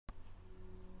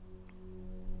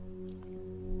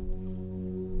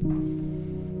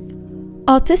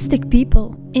Autistic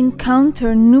people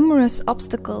encounter numerous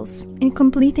obstacles in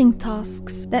completing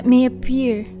tasks that may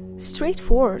appear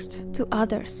straightforward to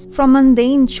others. From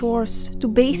mundane chores to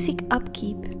basic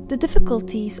upkeep, the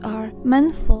difficulties are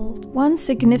manifold. One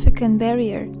significant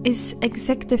barrier is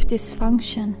executive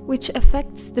dysfunction, which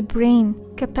affects the brain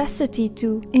capacity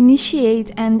to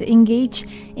initiate and engage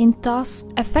in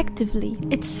tasks effectively.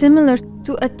 It's similar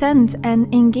to attend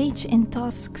and engage in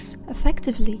tasks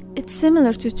effectively. It's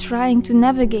similar to trying to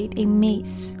navigate a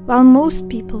maze. While most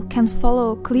people can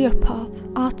follow a clear path,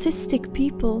 autistic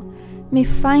people may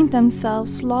find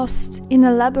themselves lost in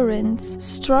a labyrinth,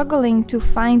 struggling to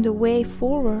find a way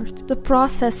forward. The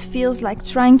process feels like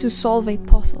trying to solve a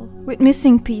puzzle with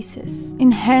missing pieces,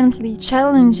 inherently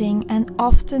challenging and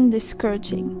often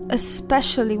discouraging,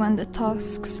 especially when the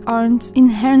tasks aren't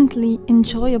inherently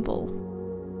enjoyable.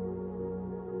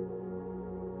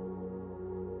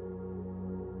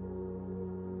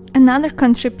 Another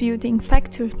contributing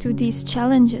factor to these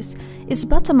challenges is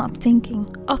bottom-up thinking.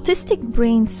 Autistic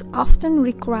brains often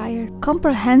require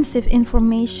comprehensive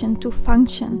information to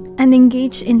function and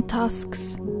engage in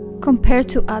tasks compared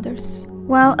to others,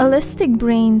 while holistic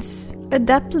brains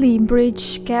adeptly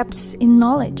bridge gaps in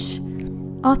knowledge.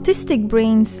 Autistic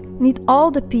brains need all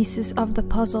the pieces of the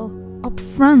puzzle up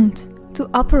front to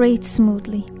operate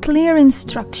smoothly. Clear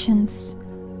instructions,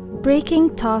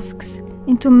 breaking tasks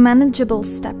into manageable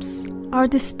steps are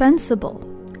dispensable.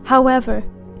 However,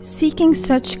 seeking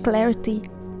such clarity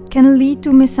can lead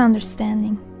to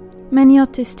misunderstanding. Many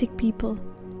autistic people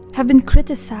have been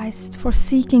criticized for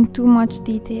seeking too much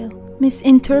detail,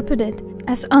 misinterpreted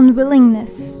as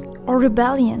unwillingness or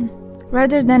rebellion,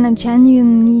 rather than a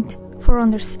genuine need for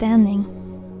understanding.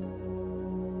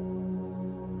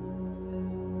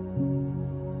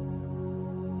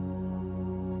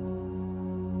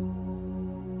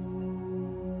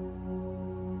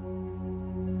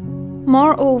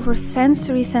 Moreover,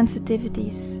 sensory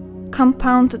sensitivities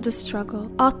compound the struggle.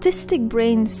 Autistic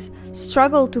brains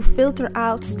struggle to filter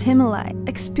out stimuli,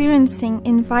 experiencing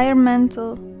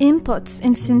environmental inputs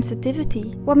in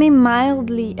sensitivity. What may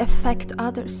mildly affect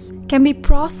others can be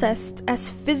processed as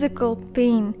physical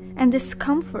pain and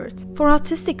discomfort. For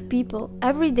autistic people,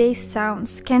 everyday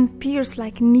sounds can pierce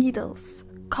like needles,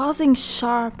 causing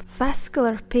sharp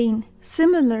vascular pain.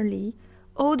 Similarly,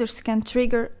 odors can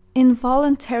trigger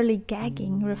involuntarily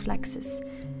gagging reflexes,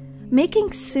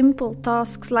 making simple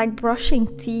tasks like brushing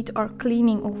teeth or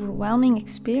cleaning overwhelming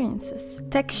experiences.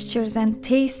 Textures and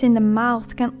taste in the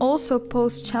mouth can also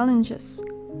pose challenges,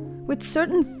 with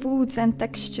certain foods and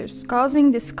textures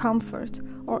causing discomfort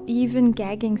or even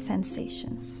gagging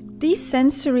sensations. These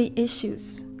sensory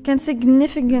issues can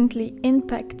significantly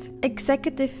impact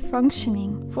executive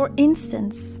functioning. For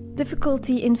instance,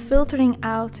 difficulty in filtering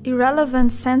out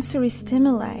irrelevant sensory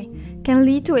stimuli can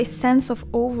lead to a sense of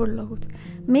overload,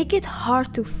 make it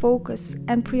hard to focus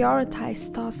and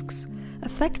prioritize tasks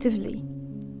effectively.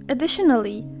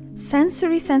 Additionally,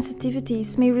 sensory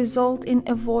sensitivities may result in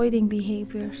avoiding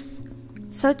behaviors,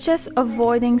 such as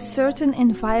avoiding certain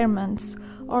environments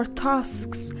or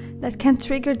tasks that can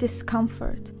trigger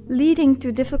discomfort, leading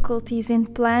to difficulties in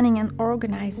planning and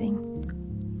organizing.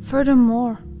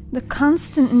 Furthermore, the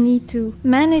constant need to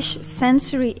manage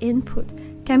sensory input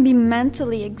can be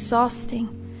mentally exhausting,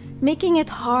 making it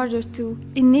harder to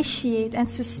initiate and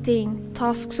sustain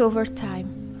tasks over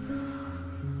time.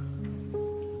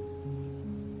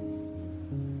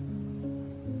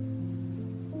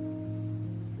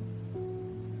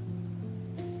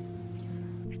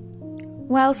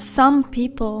 While some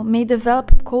people may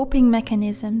develop coping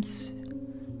mechanisms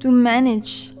to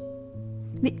manage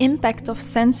the impact of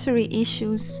sensory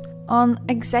issues on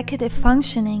executive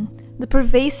functioning, the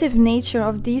pervasive nature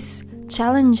of these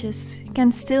challenges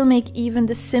can still make even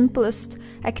the simplest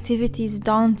activities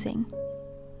daunting.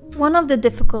 One of the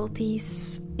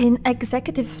difficulties in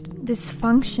executive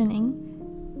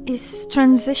dysfunctioning is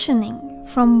transitioning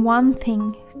from one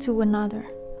thing to another.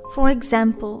 For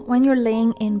example, when you're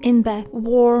laying in bed,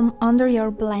 warm under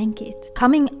your blanket,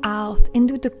 coming out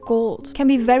into the cold can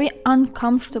be very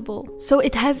uncomfortable. So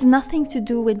it has nothing to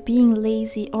do with being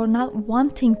lazy or not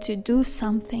wanting to do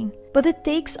something. But it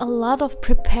takes a lot of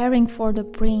preparing for the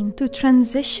brain to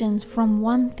transition from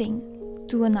one thing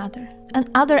to another.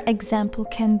 Another example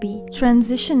can be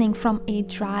transitioning from a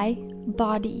dry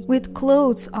body with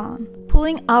clothes on,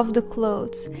 pulling off the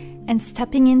clothes and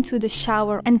stepping into the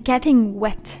shower and getting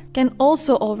wet can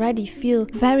also already feel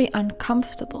very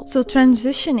uncomfortable. So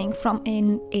transitioning from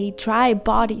a dry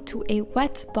body to a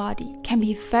wet body can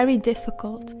be very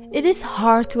difficult. It is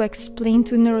hard to explain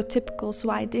to neurotypicals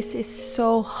why this is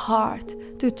so hard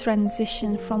to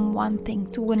transition from one thing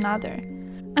to another.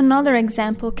 Another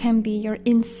example can be your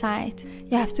inside.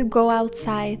 You have to go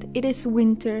outside, it is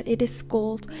winter, it is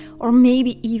cold, or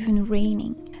maybe even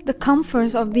raining. The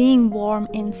comfort of being warm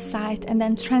inside and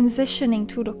then transitioning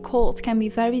to the cold can be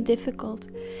very difficult.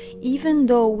 Even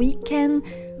though we can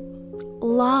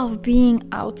love being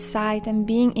outside and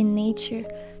being in nature,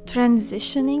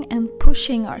 transitioning and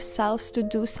pushing ourselves to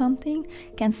do something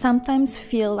can sometimes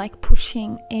feel like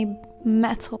pushing a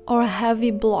metal or a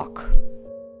heavy block.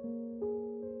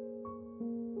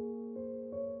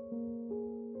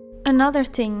 Another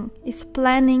thing is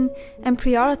planning and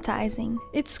prioritizing.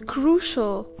 It's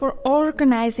crucial for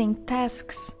organizing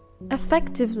tasks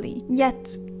effectively,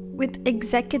 yet with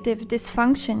executive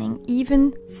dysfunctioning,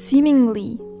 even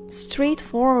seemingly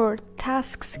straightforward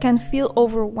tasks can feel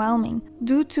overwhelming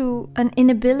due to an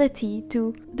inability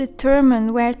to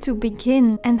determine where to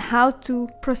begin and how to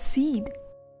proceed.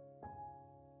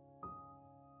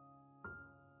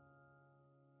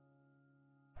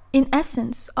 In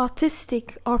essence,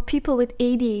 autistic or people with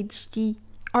ADHD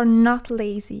are not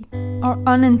lazy or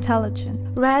unintelligent.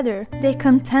 Rather, they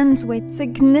contend with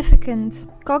significant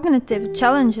cognitive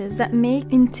challenges that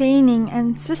make maintaining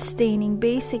and sustaining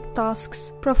basic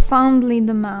tasks profoundly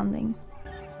demanding.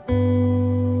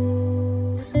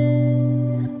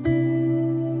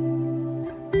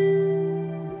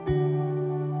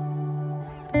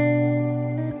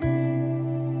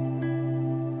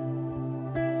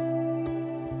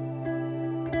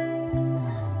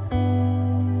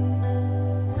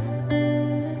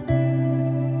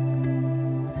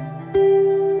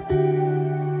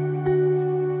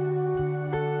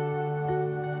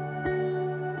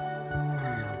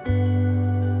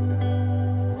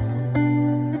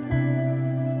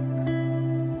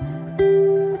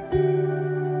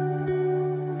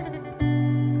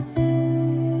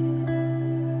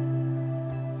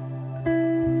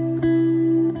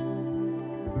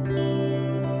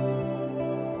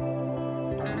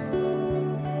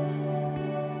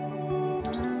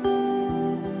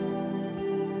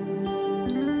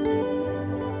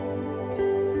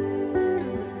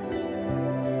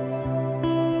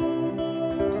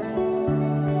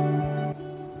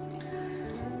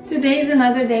 Today's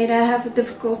another day that I have a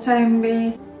difficult time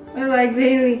with like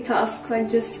daily tasks, like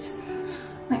just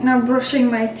like now brushing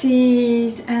my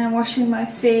teeth and washing my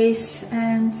face,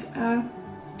 and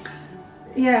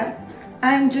yeah,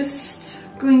 I'm just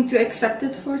going to accept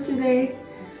it for today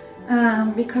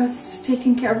because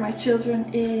taking care of my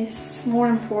children is more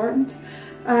important.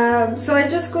 So I'm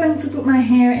just going to put my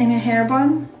hair in a hair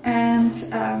bun, and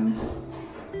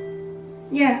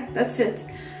yeah, that's it.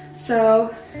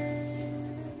 So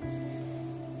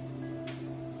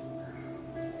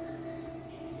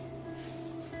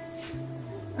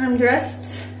I'm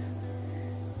dressed.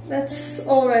 That's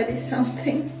already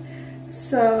something.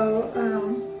 So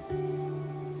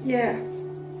yeah,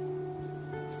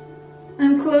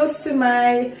 I'm close to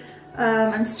my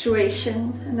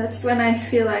menstruation, and that's when I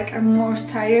feel like I'm more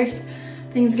tired.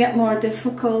 Things get more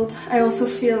difficult. I also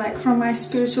feel like, from my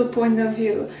spiritual point of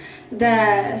view,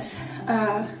 that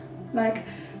like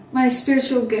my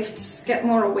spiritual gifts get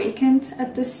more awakened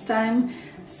at this time.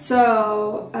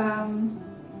 So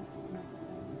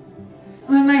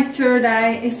when my third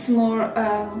eye is more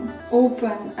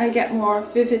open, I get more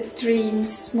vivid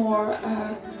dreams, more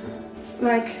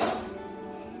like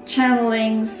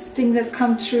channelings, things that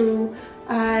come true.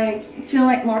 I feel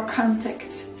like more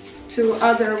contact to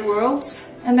other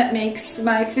worlds, and that makes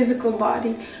my physical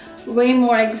body way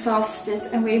more exhausted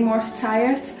and way more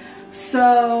tired.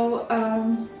 So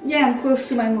yeah, I'm close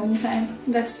to my moon time.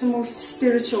 That's the most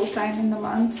spiritual time in the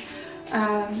month.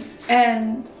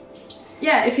 And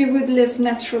yeah, if you would live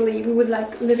naturally, we would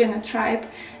like live in a tribe,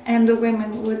 and the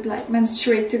women would like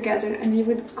menstruate together, and we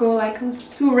would go like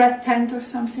to a red tent or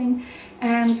something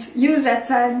and use that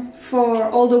time for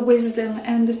all the wisdom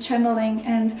and the channeling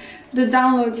and the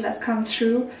downloads that come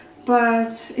through.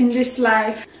 But in this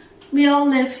life, we all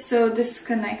live so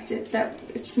disconnected that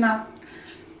it's not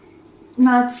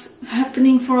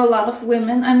happening for a lot of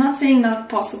women. I'm not saying not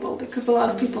possible, because a lot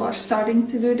of people are starting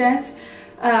to do that.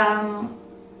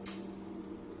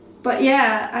 But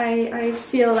yeah, I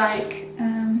feel like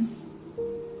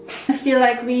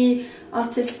we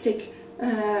autistic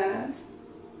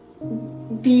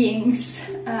beings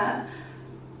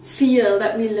feel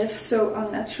that we live so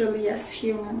unnaturally as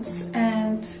humans,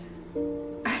 and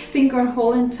I think our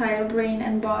whole entire brain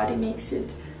and body makes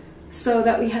it so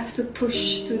that we have to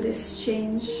push to this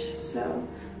change. So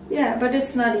yeah, but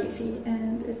it's not easy,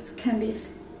 and it can be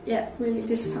really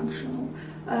dysfunctional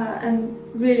and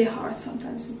really hard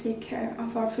sometimes to take care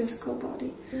of our physical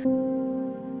body.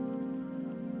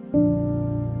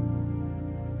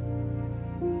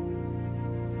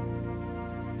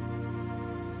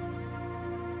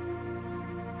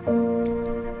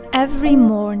 Every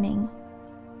morning,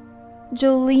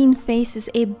 Jolien faces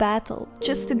a battle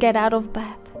just to get out of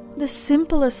bed. The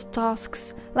simplest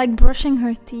tasks, like brushing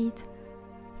her teeth,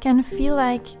 can feel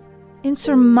like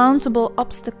insurmountable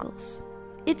obstacles.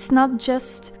 It's not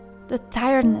just the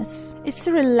tiredness, it's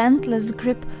a relentless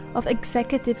grip of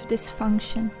executive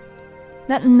dysfunction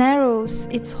that narrows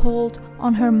its hold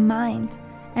on her mind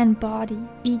and body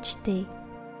each day.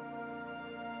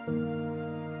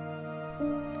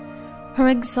 Her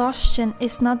exhaustion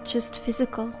is not just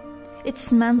physical,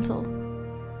 it's mental.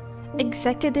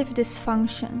 Executive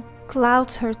dysfunction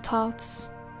clouds her thoughts,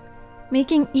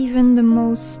 making even the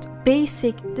most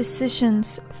basic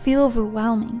decisions feel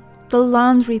overwhelming. The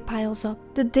laundry piles up,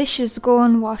 the dishes go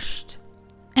unwashed,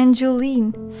 and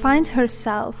Jolien finds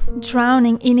herself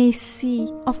drowning in a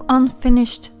sea of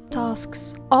unfinished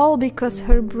tasks, all because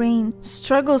her brain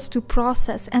struggles to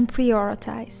process and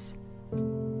prioritize.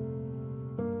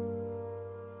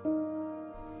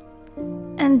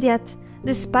 And yet,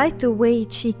 despite the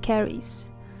weight she carries,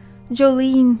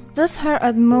 Jolien does her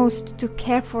utmost to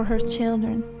care for her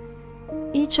children.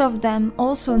 Each of them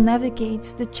also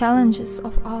navigates the challenges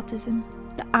of autism.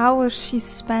 The hours she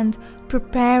spent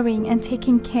preparing and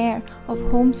taking care of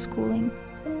homeschooling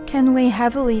can weigh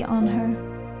heavily on her,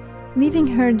 leaving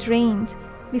her drained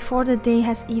before the day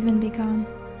has even begun.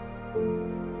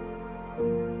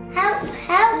 Help,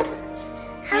 help,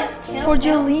 help. For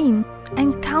Jolien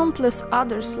and countless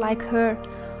others like her,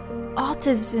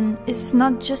 autism is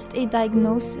not just a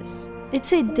diagnosis,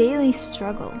 it's a daily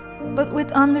struggle. But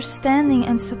with understanding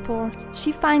and support,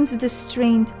 she finds the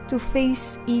strength to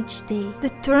face each day,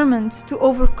 determined to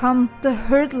overcome the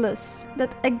hurdles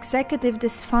that executive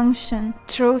dysfunction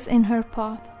throws in her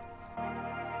path.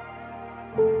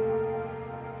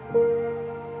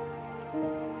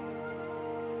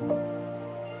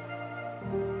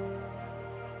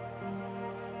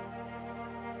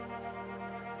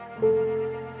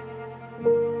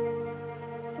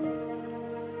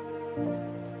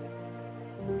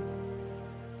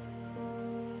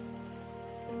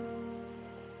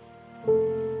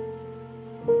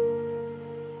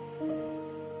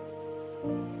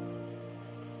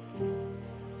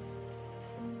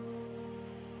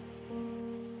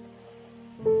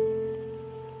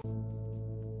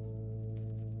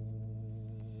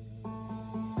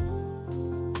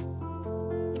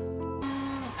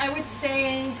 I would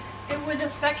say it would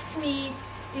affect me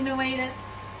in a way that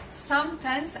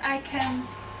sometimes I can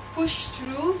push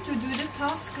through to do the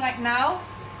task. Like now,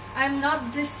 I'm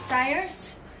not this tired.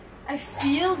 I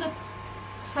feel the,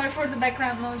 sorry for the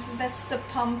background noises, that's the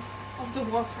pump of the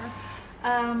water.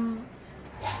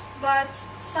 But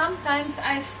sometimes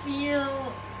I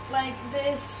feel like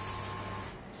this,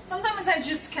 sometimes I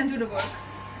just can't do the work.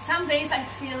 Some days I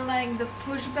feel like the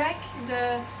pushback,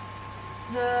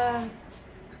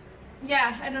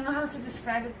 yeah, I don't know how to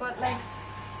describe it, but like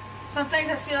sometimes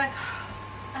I feel like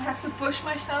I have to push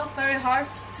myself very hard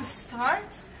to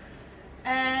start,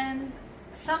 and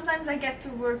sometimes I get to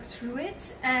work through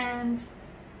it and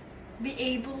be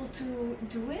able to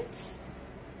do it.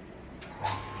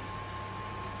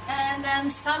 And then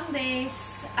some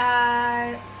days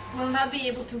I will not be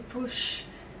able to push,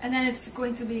 and then it's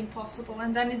going to be impossible,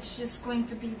 and then it's just going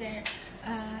to be there.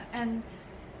 And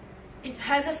it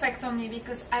has effect on me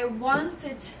because I want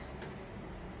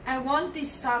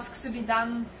these tasks to be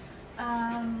done.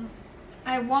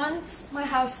 I want my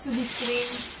house to be clean.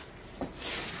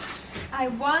 I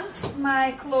want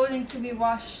my clothing to be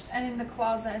washed and in the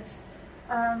closet.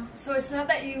 So it's not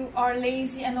that you are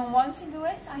lazy and don't want to do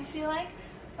it, I feel like,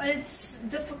 but it's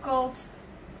difficult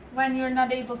when you're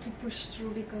not able to push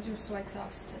through because you're so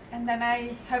exhausted. And then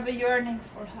I have a yearning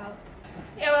for help.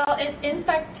 Yeah, well, it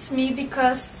impacts me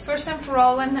because first and for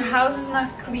all, when the house is not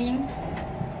clean,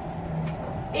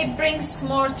 it brings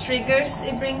more triggers,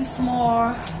 it brings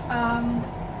more,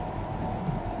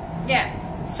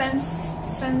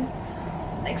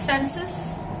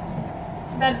 senses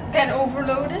that get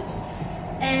overloaded.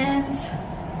 And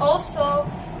also,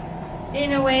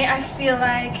 in a way, I feel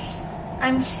like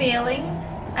I'm failing.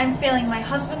 I'm failing my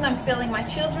husband, I'm failing my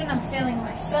children, I'm failing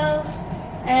myself.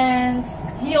 And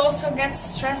he also gets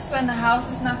stressed when the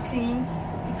house is not clean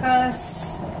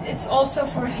because it's also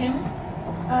for him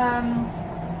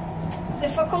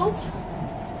difficult.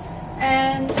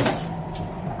 And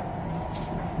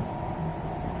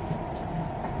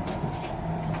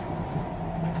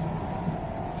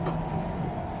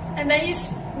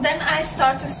then I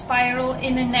start to spiral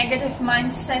in a negative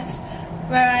mindset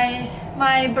where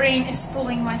my brain is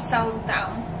pulling myself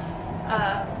down.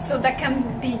 So that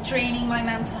can be draining my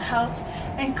mental health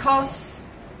and cause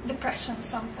depression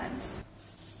sometimes.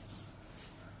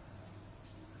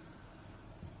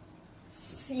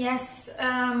 yes.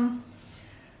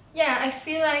 Yeah, I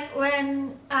feel like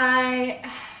when I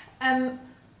am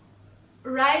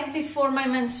right before my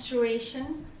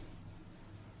menstruation,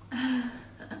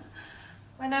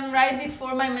 when I'm right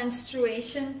before my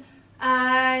menstruation,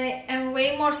 I am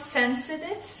way more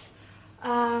sensitive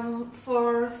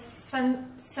for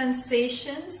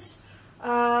sensations.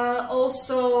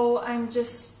 Also, I'm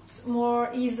just more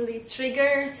easily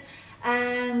triggered,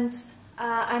 and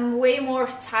I'm way more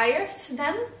tired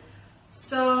then.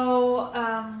 So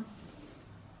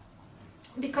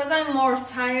because I'm more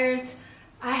tired,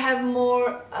 I have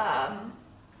more,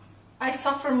 I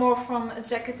suffer more from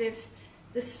executive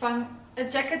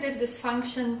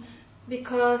dysfunction,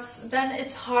 because then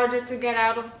it's harder to get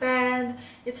out of bed,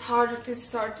 it's harder to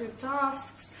start do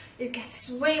tasks, it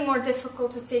gets way more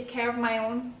difficult to take care of my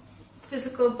own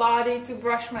physical body, to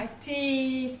brush my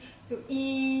teeth, to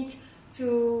eat,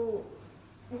 to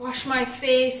wash my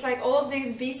face, like all of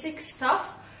these basic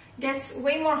stuff gets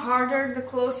way more harder the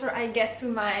closer I get to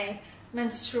my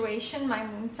menstruation, my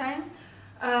moon time.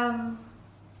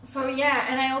 So yeah,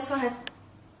 and I also have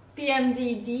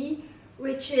PMDD,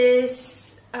 which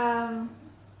is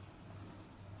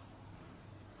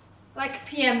like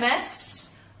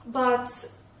PMS, but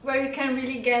where you can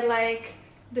really get like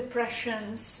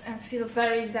depressions and feel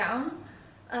very down.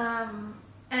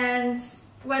 And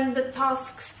when the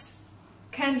tasks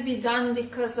can't be done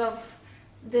because of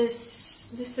this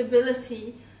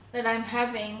disability that I'm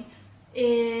having,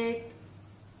 it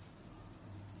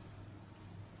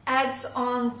adds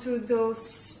on to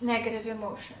those negative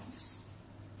emotions.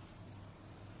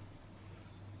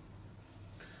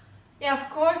 Yeah, of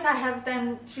course I have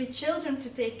then 3 children to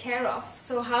take care of,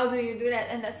 so how do you do that?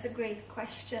 And that's a great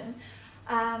question.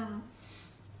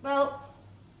 Well,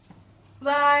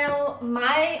 while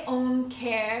my own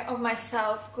care of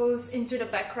myself goes into the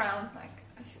background, like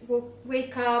I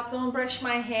wake up, don't brush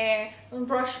my hair, don't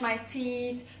brush my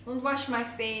teeth, don't wash my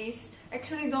face,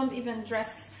 actually don't even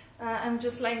dress. I'm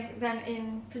just like then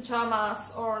in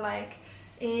pajamas or like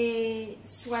a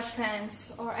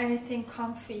sweatpants or anything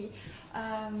comfy.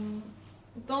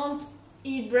 Don't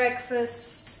eat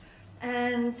breakfast,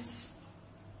 and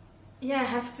yeah,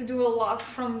 have to do a lot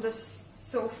from the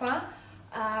sofa.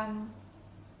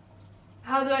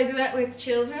 How do I do that with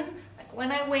children? Like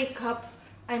when I wake up,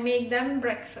 I make them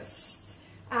breakfast.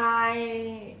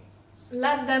 I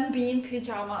let them be in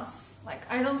pajamas. Like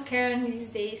I don't care in these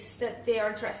days that they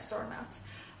are dressed or not.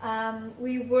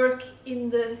 We work in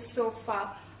the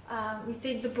sofa. We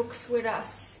take the books with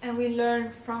us and we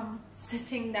learn from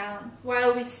sitting down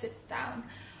while we sit down.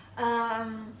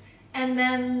 And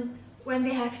then when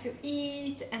they have to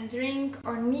eat and drink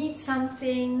or need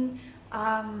something,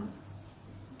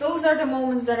 those are the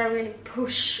moments that I really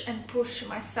push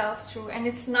myself through, and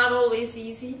it's not always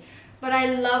easy, but I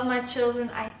love my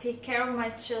children. I take care of my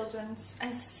children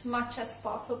as much as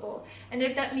possible, and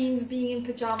if that means being in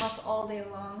pajamas all day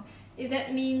long, if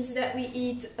that means that we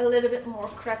eat a little bit more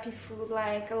crappy food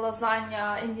like a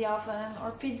lasagna in the oven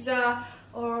or pizza,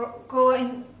 or go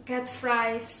and get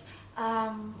fries,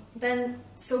 then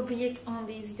so be it on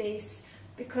these days,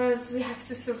 because we have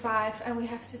to survive and we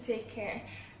have to take care.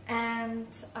 And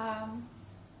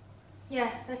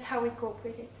yeah, that's how we cope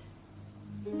with it.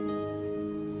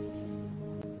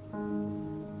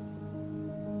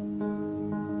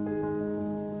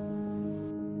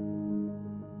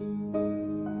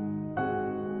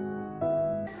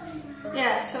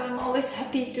 Yeah, so I'm always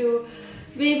happy to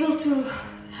be able to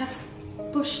have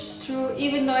pushed through,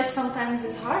 even though it sometimes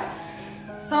is hard.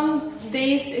 Some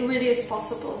days it really is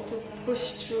possible to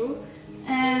push through.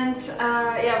 And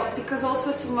yeah, because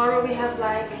also tomorrow we have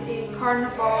like a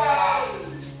carnival.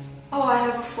 Oh, I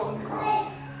have a phone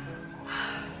call.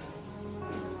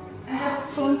 I have a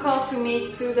phone call to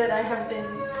make too that I have been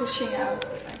pushing out.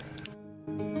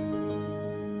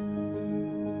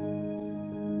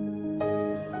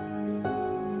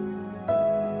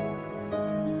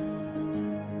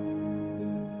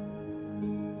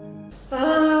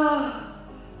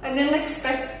 I didn't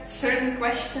expect certain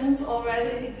questions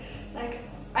already. Like,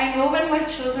 I know when my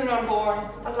children are born,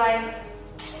 but like,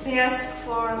 they asked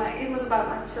for like, it was about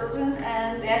my children,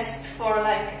 and they asked for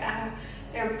like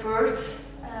their birth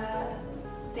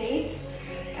date.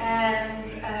 And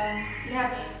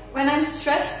yeah, when I'm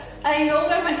stressed, I know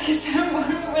when my kids are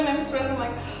born. When I'm stressed, I'm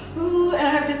like, ooh, and I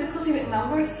have difficulty with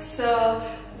numbers. So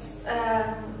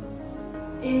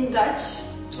in Dutch,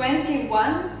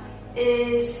 21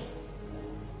 is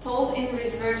told in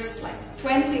reverse. Like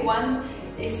 21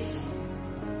 is,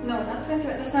 no, not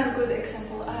 21, that's not a good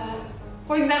example.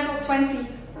 For example,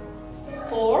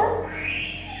 24,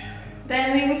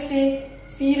 then we would say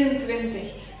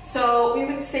 24. So we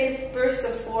would say first the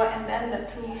 4 and then the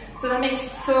 2. So that makes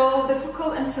it so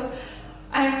difficult. And so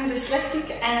I'm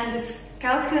dyslexic and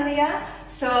dyscalculia.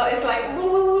 So it's like,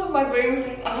 ooh, my brain was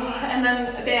like, oh. And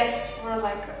then they asked for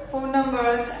like phone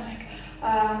numbers and like,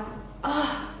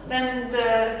 then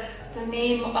the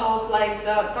name of like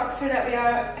the doctor that we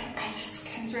are. I just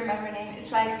can't remember the name.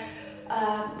 It's like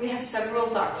we have several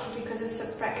doctors because it's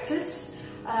a practice.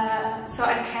 So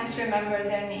I can't remember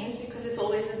their names because it's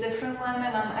always a different one,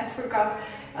 and I forgot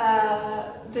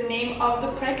the name of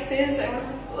the practice. I was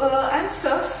like, I'm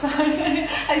so sorry.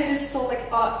 I just told like,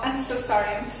 oh, I'm so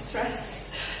sorry, I'm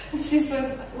stressed. And she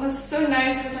was so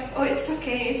nice. She was like, oh, it's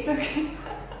okay, it's okay.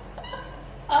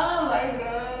 Oh my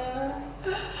god.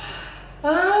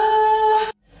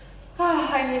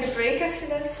 I need a break after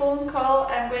that phone call.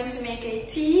 I'm going to make a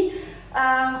tea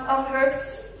of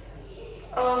herbs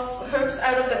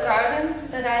out of the garden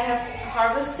that I have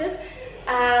harvested.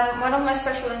 One of my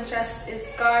special interests is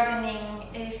gardening,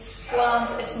 is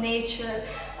plants, is nature.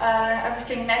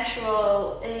 Everything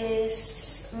natural,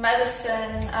 is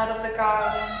medicine out of the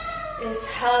garden, is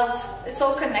health. It's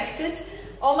all connected.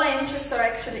 All my interests are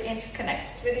actually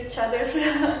interconnected with each other.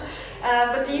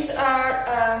 But these are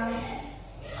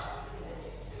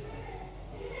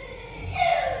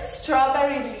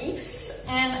strawberry leaves,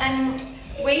 and I'm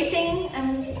waiting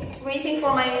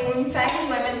for my moon time,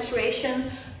 my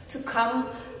menstruation to come,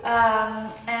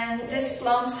 and this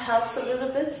plant helps a little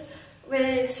bit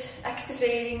with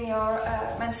activating your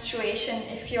menstruation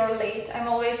if you're late. I'm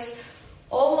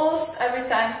almost every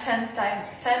time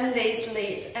 10 days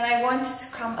late, and I want it to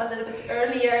come a little bit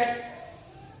earlier.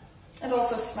 It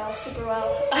also smells super well,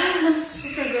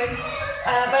 super good.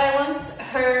 But I want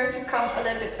her to come a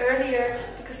little bit earlier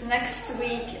because next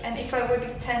week, and if I would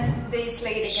be 10 days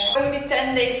late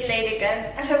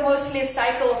again, I have mostly a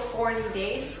cycle of 40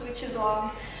 days, which is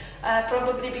long,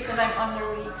 probably because I'm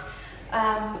underweight.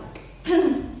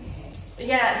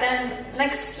 Yeah, then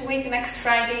next week, next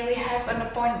Friday, we have an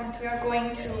appointment. We are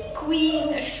going to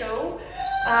Queen, a show.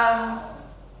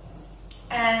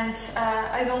 And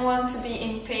I don't want to be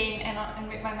in pain and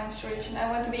with my menstruation. I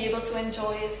want to be able to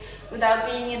enjoy it without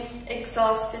being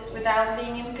exhausted, without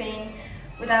being in pain,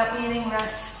 without needing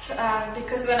rest.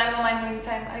 Because when I'm on my moon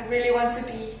time, I really want to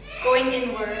be going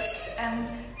inwards and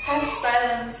have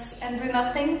silence and do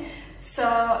nothing. So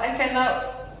I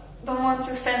don't want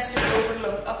to sensory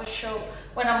overload of a show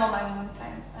when I'm on my moon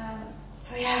time.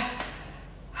 So yeah,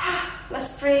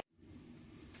 let's pray.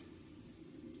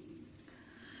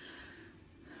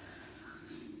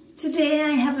 Today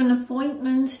I have an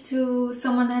appointment to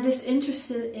someone that is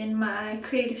interested in my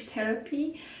creative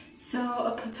therapy, so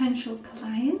a potential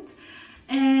client,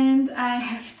 and I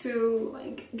have to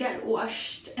like get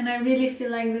washed, and I really feel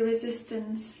like the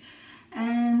resistance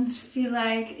and feel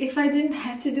like if I didn't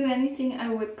have to do anything I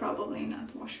would probably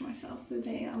not wash myself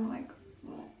today. I'm like,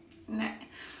 nah.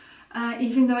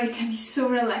 Even though it can be so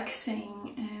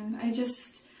relaxing, and I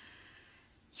just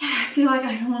I feel like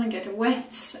I don't want to get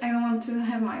wet. I don't want to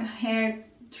have my hair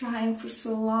drying for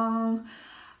so long.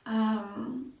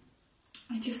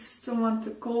 I just don't want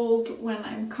the cold when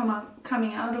I'm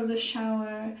coming out of the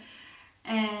shower.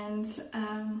 And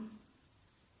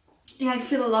I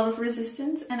feel a lot of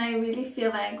resistance, and I really feel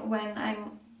like when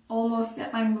I'm almost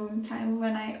at my moon time,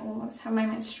 when I almost have my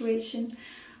menstruation,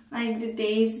 like the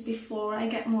days before, I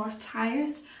get more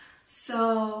tired.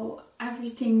 So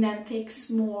everything that takes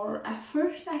more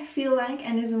effort, I feel like,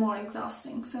 and is more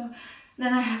exhausting. So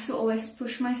then I have to always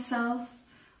push myself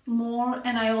more,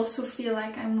 and I also feel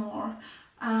like I'm more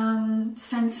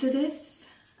sensitive,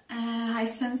 high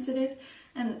sensitive,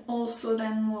 and also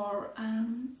then more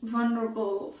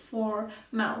vulnerable for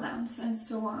meltdowns and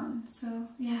so on. So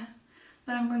yeah,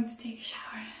 but I'm going to take a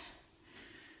shower.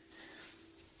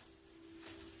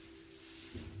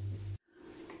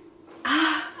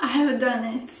 I have done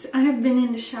it. I have been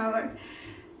in the shower,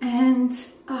 and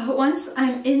once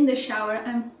I'm in the shower,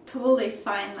 I'm totally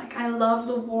fine. Like, I love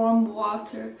the warm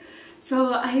water,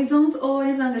 so I don't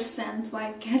always understand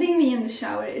why getting me in the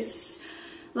shower is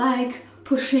like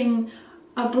pushing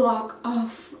a block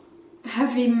of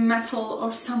heavy metal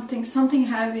or something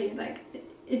heavy. Like,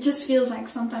 it just feels like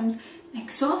sometimes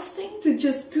exhausting to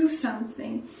just do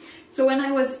something. So when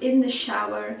I was in the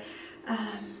shower,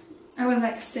 I was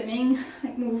like stimming,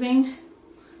 like moving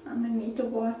underneath the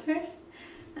water,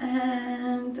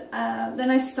 and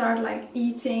then I start like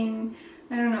eating.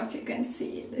 I don't know if you can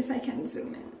see it, if I can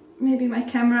zoom in. Maybe my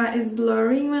camera is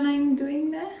blurry when I'm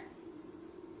doing that.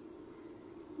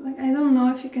 Like, I don't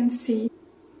know if you can see.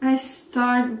 I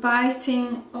start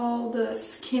biting all the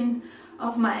skin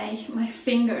of my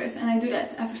fingers, and I do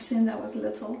that ever since I was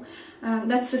little.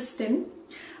 That's a stim.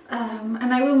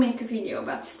 And I will make a video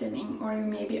about stimming, or you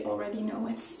maybe already know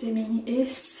what stimming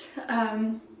is.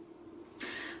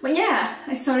 But yeah,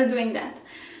 I started doing that.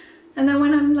 And then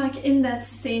when I'm like in that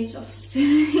stage of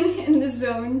stimming, in the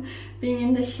zone, being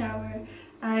in the shower,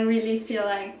 I really feel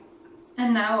like,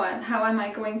 and now what? How am I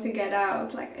going to get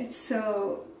out? Like, it's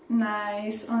so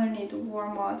nice underneath the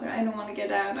warm water. I don't want to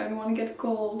get out. I don't want to get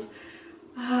cold.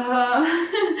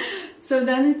 So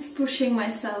then it's pushing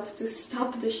myself to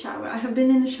stop the shower. I have been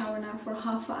in the shower now for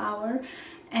half an hour,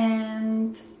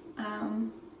 and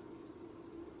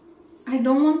I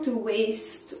don't want to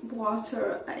waste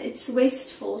water. It's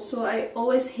wasteful, so I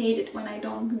always hate it when I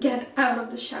don't get out of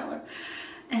the shower.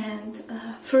 And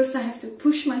first I have to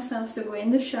push myself to go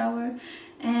in the shower,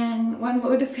 and one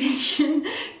motivation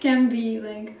can be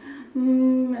like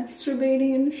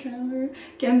masturbating in the shower,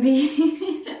 can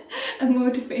be a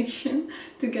motivation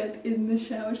to get in the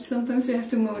shower. Sometimes we have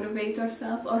to motivate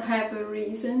ourselves or have a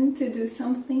reason to do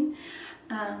something.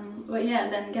 But yeah,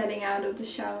 then getting out of the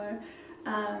shower,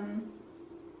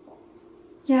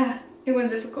 yeah, it was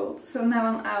difficult. So now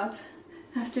I'm out,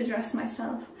 I have to dress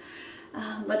myself.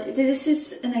 But this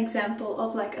is an example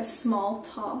of like a small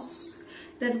task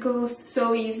that goes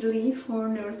so easily for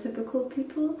neurotypical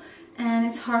people, and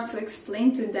it's hard to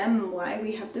explain to them why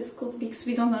we have difficulty, because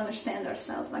we don't understand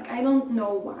ourselves. Like, I don't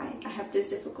know why I have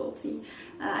this difficulty.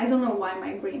 I don't know why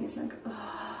my brain is like,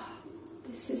 oh,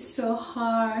 this is so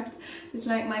hard. It's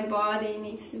like my body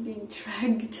needs to be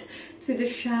dragged to the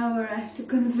shower. I have to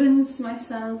convince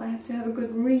myself. I have to have a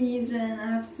good reason.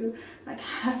 I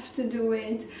have to do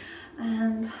it.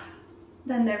 And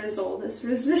then there is all this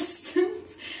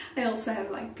resistance. I also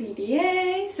have like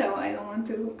PDA, so I don't want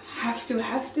to have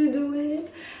to do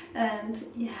it. And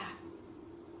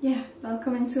yeah,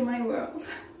 welcome into my world.